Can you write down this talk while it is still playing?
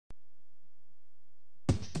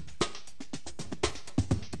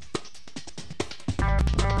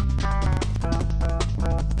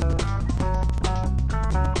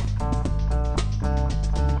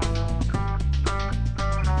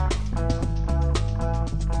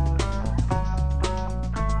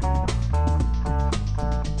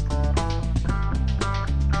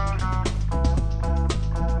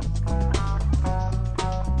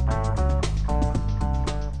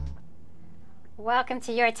Welcome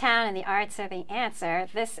to Your Town and the Arts are the Answer.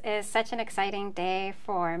 This is such an exciting day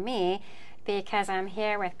for me because I'm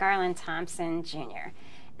here with Garland Thomas Jr.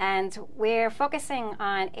 And we're focusing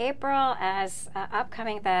on April as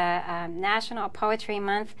upcoming the National Poetry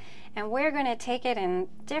Month, and we're going to take it in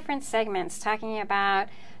different segments, talking about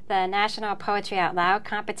the National Poetry Out Loud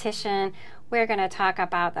competition. We're going to talk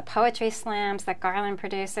about the poetry slams that Garland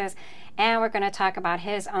produces, and we're going to talk about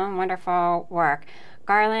his own wonderful work.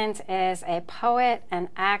 Garland is a poet, an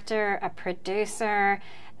actor, a producer.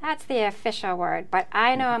 That's the official word, but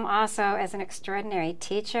I know him also as an extraordinary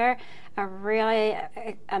teacher, a really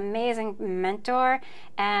amazing mentor,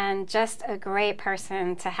 and just a great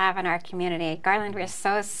person to have in our community. Garland, we're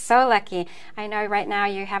so lucky. I know right now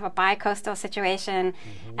you have a bi-coastal situation,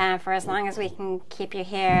 and for as long as we can keep you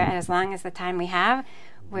here and as long as the time we have,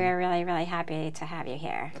 we're really happy to have you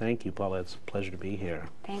here. Thank you, Paulette. It's a pleasure to be here.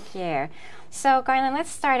 Thank you. So, Garland, let's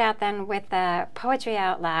start out then with the Poetry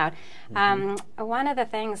Out Loud. One of the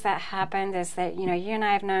things that happened is that, you and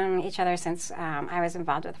I have known each other since I was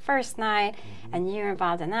involved with the first night, and you were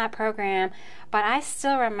involved in that program. But I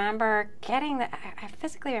still remember I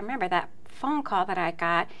physically remember that phone call that I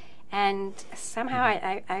got, and somehow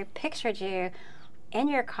I pictured you in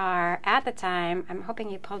your car at the time. I'm hoping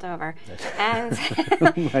you pulled over, and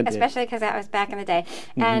especially because that was back in the day.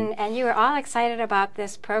 And you were all excited about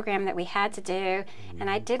this program that we had to do, and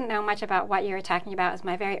I didn't know much about what you were talking about. It was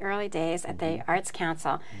my very early days at the Arts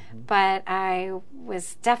Council, but I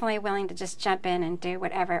was definitely willing to just jump in and do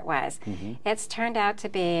whatever it was. It's turned out to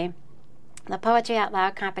be the Poetry Out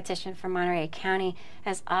Loud competition for Monterey County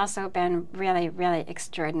has also been really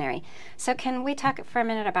extraordinary. So can we talk for a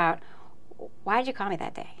minute about why did you call me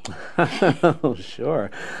that day? Oh, sure.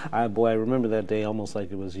 Boy, I remember that day almost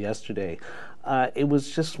like it was yesterday. It was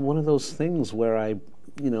just one of those things where I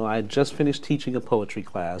had just finished teaching a poetry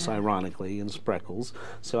class, ironically, in Spreckles.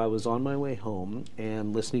 So I was on my way home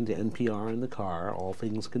and listening to NPR in the car, all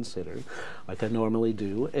things considered, like I normally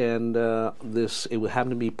do. And it would happen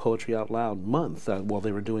to be Poetry Out Loud month while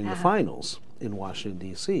they were doing the finals in Washington,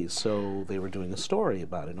 D.C. So they were doing a story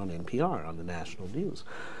about it on NPR, on the national news.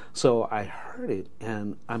 So I heard it,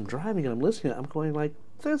 and I'm driving and I'm listening. I'm going like,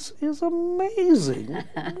 this is amazing.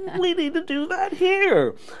 We need to do that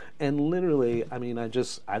here. And literally, I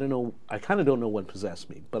don't know, I kind of don't know what possessed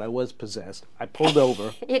me, but I was possessed. I pulled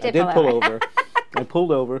over. I did pull over. I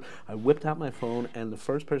pulled over, I whipped out my phone, and the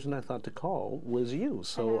first person I thought to call was you.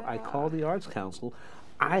 So I called the Arts Council.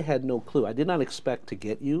 I had no clue. I did not expect to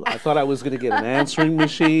get you. I thought I was going to get an answering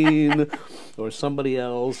machine or somebody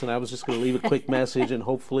else, and I was just going to leave a quick message, and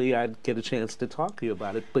hopefully I'd get a chance to talk to you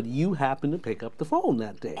about it. But you happened to pick up the phone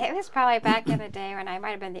that day. It was probably back in the day when I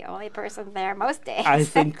might have been the only person there most days. I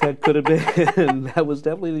think that could have been. That was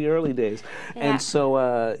definitely the early days. Yeah. And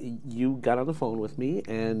so you got on the phone with me,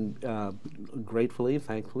 and gratefully,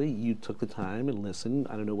 thankfully, you took the time and listened.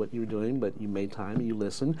 I don't know what you were doing, but you made time and you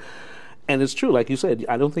listened. And it's true, like you said,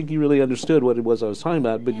 I don't think you really understood what it was I was talking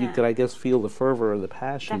about, but you could, I guess, feel the fervor or the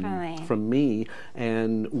passion from me.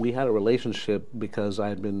 And we had a relationship because I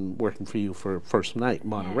had been working for you for First Night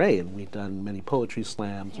Monterey, and we'd done many poetry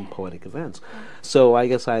slams and poetic events. So I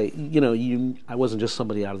guess I wasn't just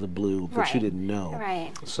somebody out of the blue, but you didn't know.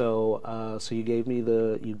 Right. So you gave me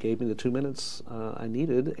the 2 minutes I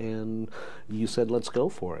needed, and you said, let's go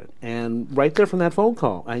for it. And right there from that phone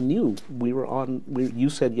call, I knew you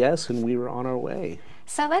said yes, and we were on our way.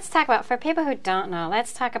 So let's talk about, for people who don't know,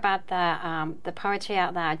 let's talk about the Poetry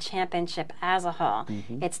Out Loud Championship as a whole.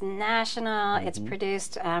 It's national. It's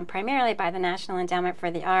produced primarily by the National Endowment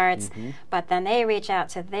for the Arts, but then they reach out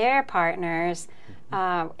to their partners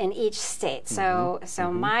in each state. So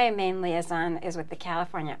my main liaison is with the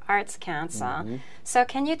California Arts Council. So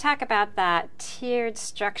can you talk about that tiered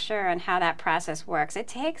structure and how that process works? It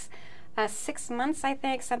takes 6 months, I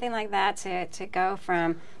think, something like that, to go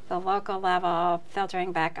from the local level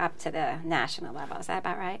filtering back up to the national level. Is that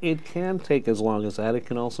about right? It can take as long as that. It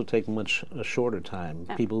can also take a shorter time.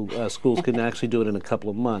 Schools can actually do it in a couple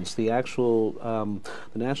of months. The actual,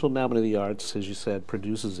 the National Endowment of the Arts, as you said,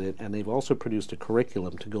 produces it, and they've also produced a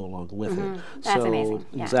curriculum to go along with it. That's amazing.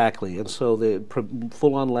 Yeah. Exactly. And so the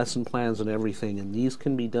full-on lesson plans and everything, and these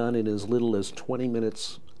can be done in as little as 20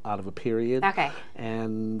 minutes out of a period. Okay.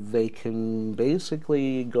 And they can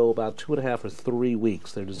basically go about 2.5 or 3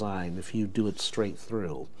 weeks, they're designed, if you do it straight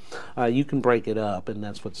through. You can break it up, and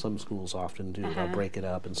that's what some schools often do. They'll break it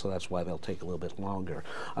up, and so that's why they'll take a little bit longer.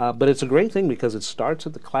 But it's a great thing because it starts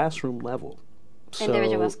at the classroom level. So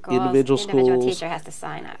individual teacher has to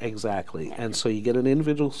sign up. Exactly. Yeah. And so you get an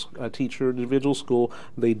individual teacher, individual school.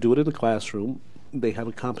 They do it in the classroom. they have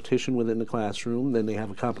a competition within the classroom, then they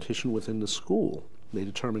have a competition within the school. They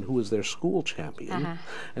determine who is their school champion,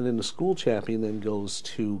 and then the school champion then goes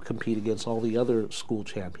to compete against all the other school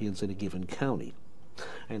champions in a given county.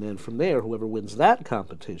 And then from there, whoever wins that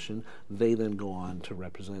competition, they then go on to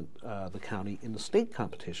represent the county in the state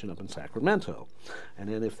competition up in Sacramento. And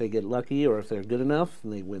then if they get lucky, or if they're good enough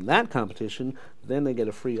and they win that competition, then they get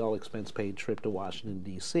a free all-expense-paid trip to Washington,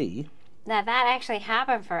 D.C. Now, that actually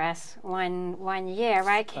happened for us one year,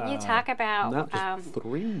 right? Can you talk about... Not just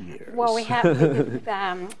 3 years. Well, we have...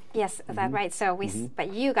 yes, that's right. So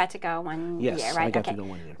but you got to go one year, right? Yes, I got to go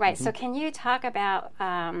 1 year. Right. So can you talk about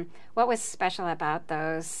what was special about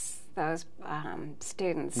those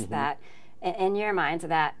students that, in your minds,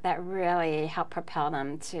 that really helped propel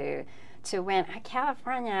them to win?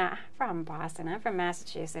 California, I'm from Boston, I'm from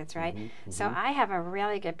Massachusetts, right? So I have a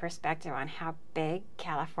really good perspective on how big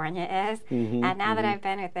California is. And now that I've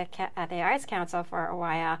been with the Arts Council for a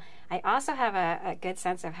while, I also have a good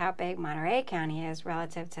sense of how big Monterey County is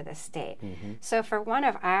relative to the state. So for one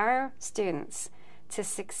of our students to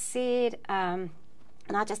succeed,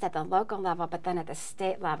 not just at the local level, but then at the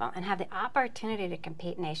state level, and have the opportunity to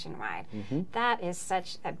compete nationwide. That is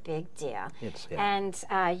such a big deal. And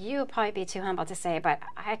you'll probably be too humble to say, but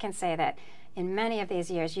I can say that in many of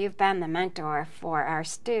these years, you've been the mentor for our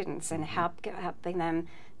students and helping them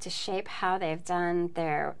to shape how they've done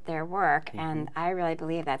their work. And I really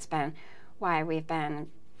believe that's been why we've been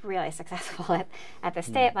really successful at the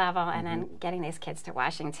state level, and then getting these kids to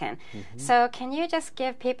Washington. So can you just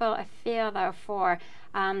give people a feel, though, for,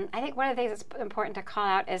 I think one of the things that's important to call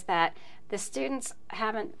out is that the students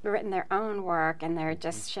haven't written their own work and they're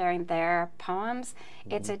just sharing their poems.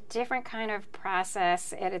 It's a different kind of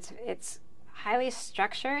process. It's highly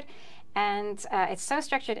structured, and it's so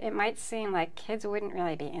structured it might seem like kids wouldn't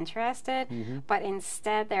really be interested, but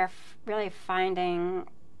instead they're really finding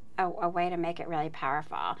a way to make it really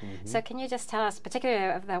powerful. So can you just tell us,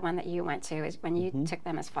 particularly of the one that you went to, is when you took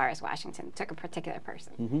them as far as Washington, took a particular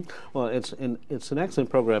person? Well, it's an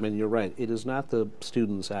excellent program, and you're right. It is not the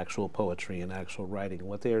students' actual poetry and actual writing.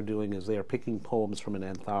 What they are doing is they are picking poems from an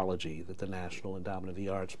anthology that the National Endowment of the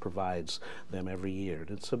Arts provides them every year.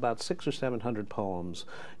 It's about 600 or 700 poems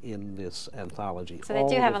in this anthology. So they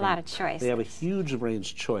do have a lot of choice. They have a huge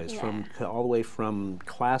range of choice, from all the way from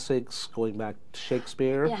classics, going back to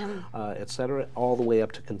Shakespeare, etc., all the way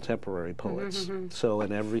up to contemporary poets. So,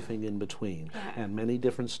 and everything in between, and many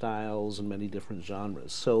different styles and many different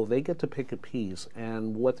genres. So they get to pick a piece,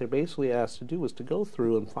 and what they're basically asked to do is to go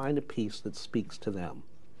through and find a piece that speaks to them,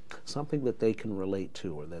 something that they can relate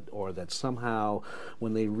to, or that somehow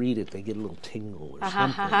when they read it they get a little tingle or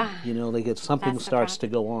something. You know, they get something starts to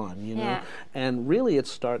go on. You know, and really it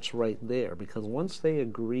starts right there, because once they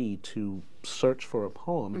agree to search for a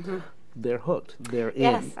poem, they're hooked. They're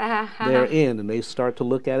in. They're in, and they start to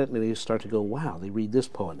look at it, and they start to go, wow. They read this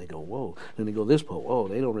poem, they go, whoa. And they go, this poem, oh,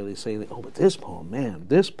 they don't really say anything. Oh, but this poem, man,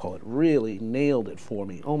 this poet really nailed it for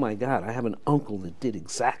me. Oh, my God, I have an uncle that did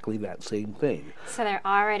exactly that same thing. So they're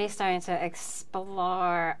already starting to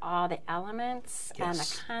explore all the elements and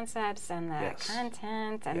the concepts and the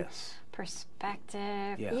content and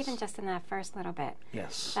perspective, even just in that first little bit.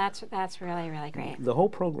 That's really, really great. The whole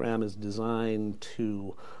program is designed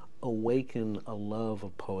to awaken a love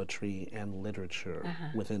of poetry and literature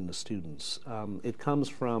within the students. It comes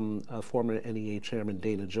from former NEA chairman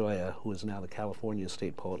Dana Gioia, who is now the California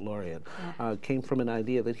State Poet Laureate. Came from an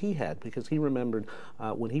idea that he had, because he remembered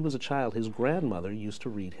when he was a child, his grandmother used to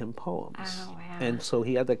read him poems. And so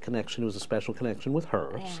he had that connection. It was a special connection with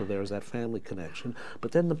her, so there's that family connection.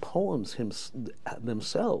 But then the poems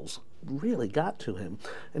themselves really got to him,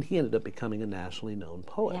 and he ended up becoming a nationally known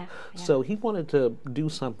poet. So he wanted to do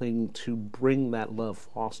something to bring that love,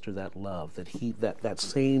 foster that love, that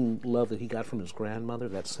same love that he got from his grandmother,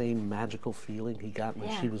 that same magical feeling he got when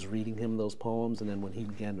she was reading him those poems, and then when he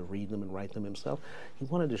began to read them and write them himself. He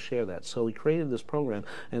wanted to share that, so he created this program.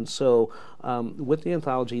 And so with the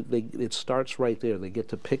anthology, it starts right there. They get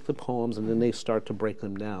to pick the poems, and then they start to break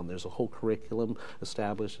them down. There's a whole curriculum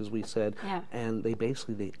established, as we said, and they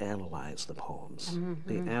analyze the poems.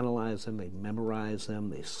 They analyze them, they memorize them,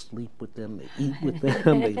 they sleep with them, they eat with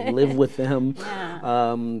them, they live with them,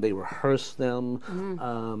 they rehearse them,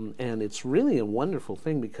 and it's really a wonderful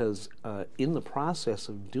thing, because in the process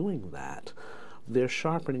of doing that, they're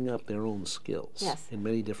sharpening up their own skills Yes. in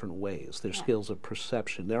many different ways. Their skills of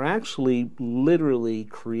perception. They're actually literally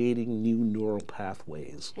creating new neural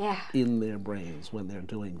pathways in their brains when they're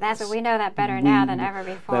doing That's this. what we know that better now than ever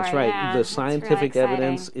before. That's right. Yeah, The scientific really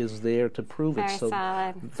evidence is there to prove Very it. So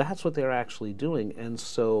solid. that's what they're actually doing. And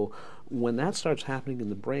so when that starts happening in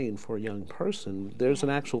the brain for a young person, there's an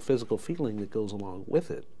actual physical feeling that goes along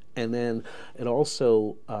with it. And then it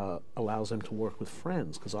also allows them to work with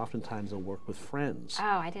friends, because oftentimes they'll work with friends. Oh,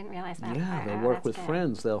 I didn't realize that. Yeah, they'll Oh, work that's with good.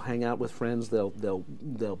 friends. They'll hang out with friends.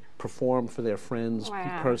 They'll perform for their friends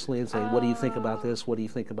personally and say, "What do you think about this? What do you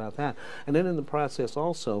think about that?" And then in the process,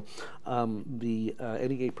 also, the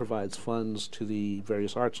Eddygate provides funds to the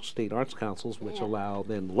various state arts councils, which allow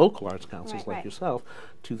then local arts councils like yourself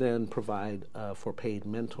to then provide for paid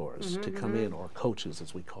mentors to come in, or coaches,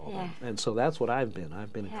 as we call them. And so that's what I've been.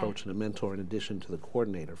 I've been a coach and a mentor in addition to the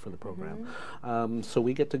coordinator for the program. So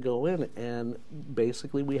we get to go in and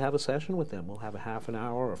basically we have a session with them. We'll have a half an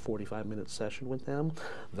hour or 45-minute session with them.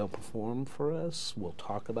 They'll perform for us. We'll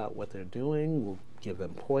talk about what they're doing. We'll give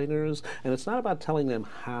them pointers. And it's not about telling them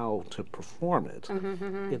how to perform it.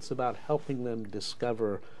 It's about helping them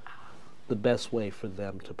discover the best way for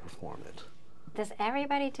them to perform it. Does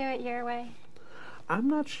everybody do it your way? I'm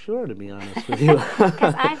not sure, to be honest with you.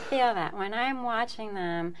 Because I feel that when I'm watching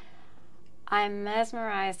them, I'm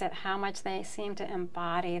mesmerized at how much they seem to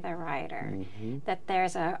embody the writer. That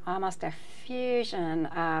there's almost a fusion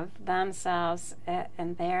of themselves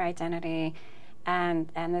and their identity, and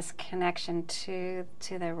this connection to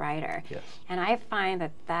the writer. Yes. And I find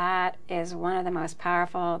that is one of the most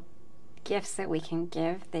powerful gifts that we can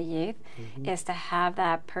give the youth, is to have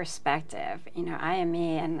that perspective. You know, I am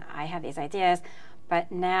me and I have these ideas,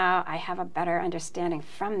 but now I have a better understanding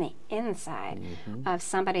from the inside of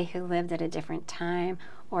somebody who lived at a different time,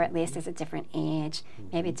 or at least is a different age,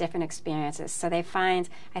 maybe different experiences. So I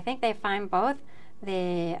think they find both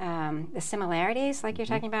the similarities, like you're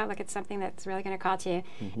talking about, look at something that's really going to call to you,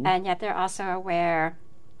 and yet they're also aware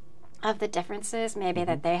of the differences, maybe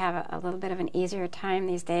that they have a little bit of an easier time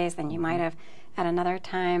these days than you might have at another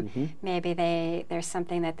time. Maybe there's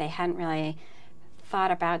something that they hadn't really thought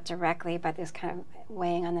about directly, but is kind of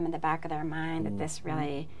weighing on them in the back of their mind that this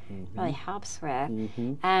really helps with.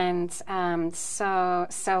 And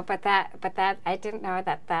but that I didn't know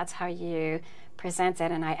that that's how you present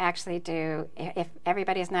it, and I actually do. If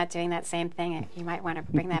everybody's not doing that same thing, you might want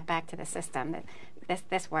to bring that back to the system. That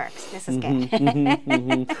this works. This is good.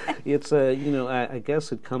 It's I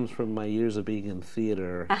guess it comes from my years of being in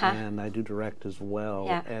theater, and I do direct as well.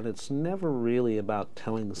 And it's never really about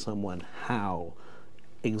telling someone how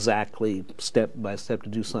exactly step by step to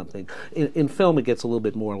do something. In film it gets a little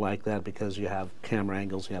bit more like that, because you have camera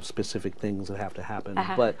angles, you have specific things that have to happen.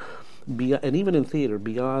 But and even in theater,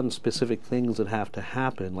 beyond specific things that have to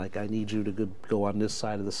happen, like I need you to go on this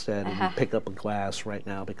side of the set and pick up a glass right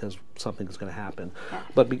now because something's going to happen.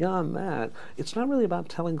 But beyond that, it's not really about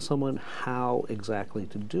telling someone how exactly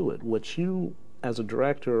to do it. What you, as a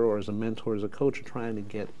director or as a mentor, as a coach, are trying to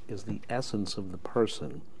get is the essence of the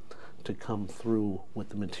person to come through with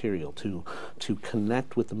the material, to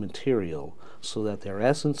connect with the material, so that their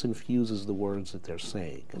essence infuses the words that they're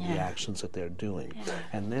saying and the actions that they're doing,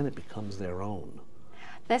 and then it becomes their own.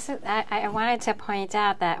 I wanted to point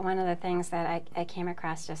out that one of the things that I came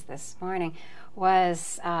across just this morning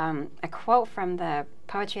was a quote from the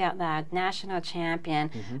Poetry Out Loud national champion,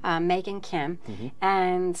 Megan Kim,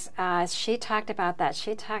 and she talked about that.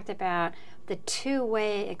 She talked about the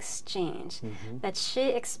two-way exchange, that she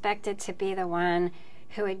expected to be the one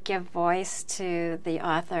who would give voice to the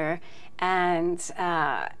author, and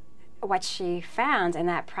what she found in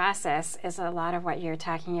that process is a lot of what you're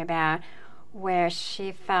talking about, where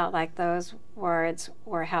she felt like those words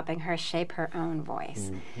were helping her shape her own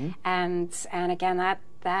voice. And again,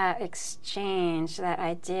 that exchange, that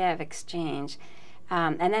idea of exchange,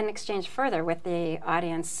 and then exchange further with the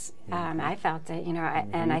audience. I felt it,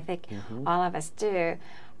 and I think all of us do.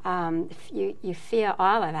 You feel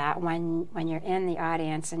all of that when you're in the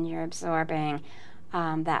audience and you're absorbing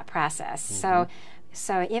that process.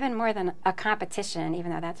 So even more than a competition,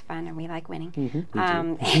 even though that's fun and we like winning,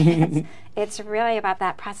 it's really about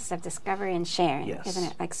that process of discovery and sharing, isn't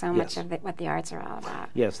it? Like so much of what the arts are all about.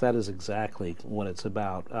 Yes, that is exactly what it's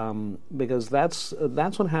about. Because that's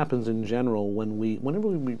what happens in general whenever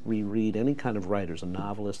we read any kind of writers, a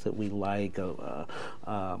novelist that we like, a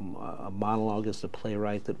monologuist, a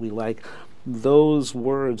playwright that we like. Those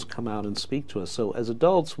words come out and speak to us. So as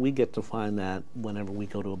adults, we get to find that whenever we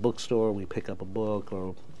go to a bookstore, we pick up a book,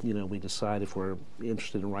 or you know, we decide if we're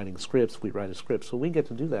interested in writing scripts, we write a script. So we get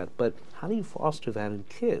to do that. But how do you foster that in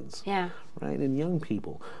kids? Yeah. Right, in young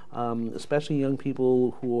people, especially young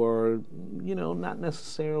people who are, you know, not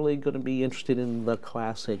necessarily going to be interested in the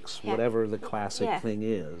classics, whatever the classic thing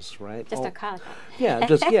is, right? Just a college.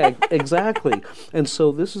 Exactly. And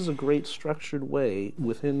so this is a great structured way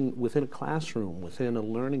within a classroom, within a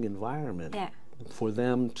learning environment, for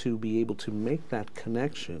them to be able to make that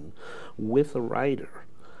connection with a writer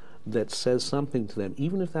that says something to them,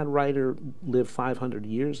 even if that writer lived 500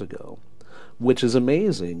 years ago. Which is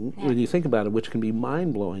amazing when you think about it, which can be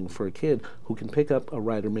mind-blowing for a kid who can pick up a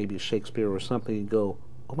writer, maybe Shakespeare or something, and go,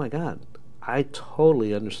 oh my God, I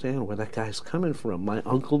totally understand where that guy's coming from. My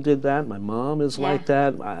uncle did that, my mom is like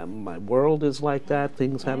that, my world is like that,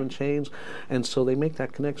 things haven't changed. And so they make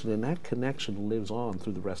that connection, and that connection lives on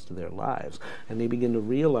through the rest of their lives. And they begin to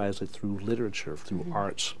realize it through literature, through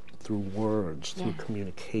arts, through words, through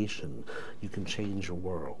communication. You can change your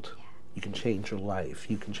world. You can change your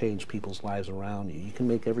life. You can change people's lives around you. You can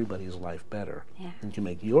make everybody's life better. You can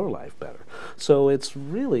make your life better. So it's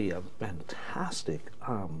really a fantastic,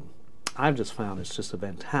 I've just found it's just a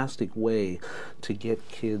fantastic way to get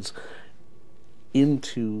kids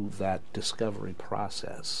into that discovery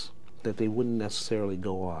process that they wouldn't necessarily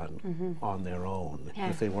go on their own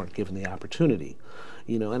if they weren't given the opportunity.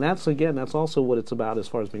 You know, and that's also what it's about as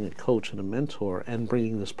far as being a coach and a mentor and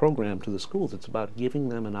bringing this program to the schools. It's about giving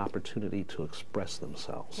them an opportunity to express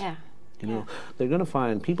themselves. You know,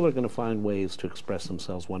 people are going to find ways to express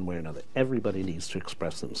themselves one way or another. Everybody needs to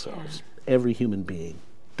express themselves. Every human being.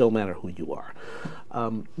 Don't matter who you are.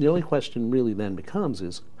 The only question really then becomes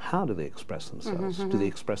is, how do they express themselves? Do they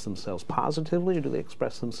express themselves positively, or do they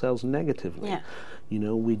express themselves negatively? You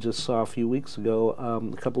know, we just saw a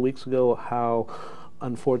couple of weeks ago, how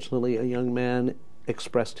unfortunately a young man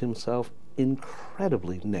expressed himself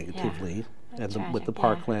incredibly negatively with the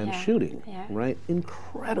Parkland shooting, right?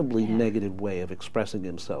 Incredibly negative way of expressing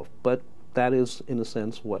himself. But that is, in a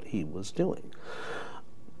sense, what he was doing.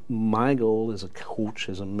 My goal as a coach,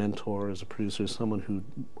 as a mentor, as a producer, as someone who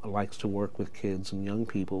likes to work with kids and young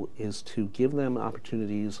people, is to give them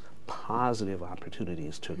opportunities, positive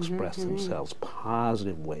opportunities to express themselves,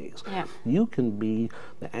 positive ways. You can be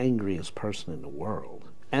the angriest person in the world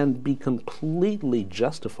and be completely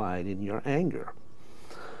justified in your anger.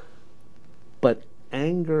 But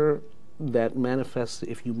anger that manifests,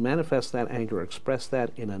 if you manifest that anger, express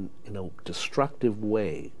that in a destructive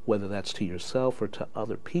way, whether that's to yourself or to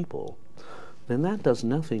other people, then that does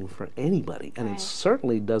nothing for anybody. And it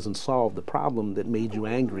certainly doesn't solve the problem that made you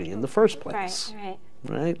angry in the first place.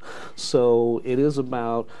 Right? So it is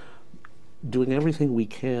about doing everything we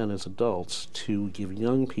can as adults to give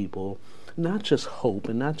young people not just hope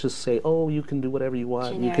and not just say, oh, you can do whatever you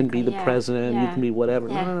want, you can be the president, you can be whatever.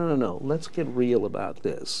 No. Let's get real about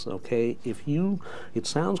this, okay? It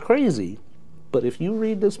sounds crazy, but if you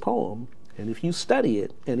read this poem, and if you study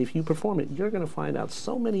it, and if you perform it, you're going to find out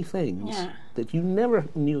so many things that you never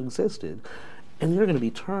knew existed, and you're going to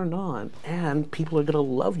be turned on, and people are going to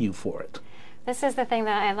love you for it. This is the thing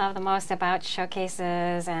that I love the most about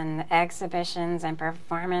showcases and exhibitions and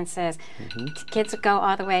performances. Kids go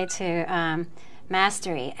all the way to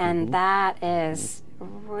mastery, and that is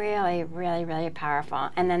really, really, really powerful.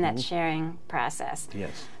 And then that sharing process.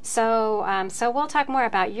 So we'll talk more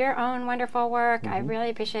about your own wonderful work. I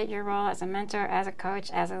really appreciate your role as a mentor, as a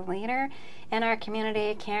coach, as a leader in our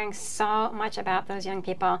community, caring so much about those young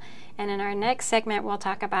people. And in our next segment, we'll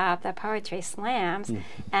talk about the poetry slams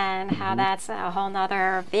and how that's a whole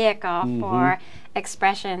nother vehicle for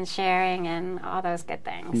expression, sharing, and all those good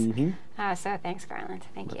things. So thanks, Garland.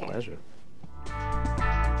 Thank you. My pleasure.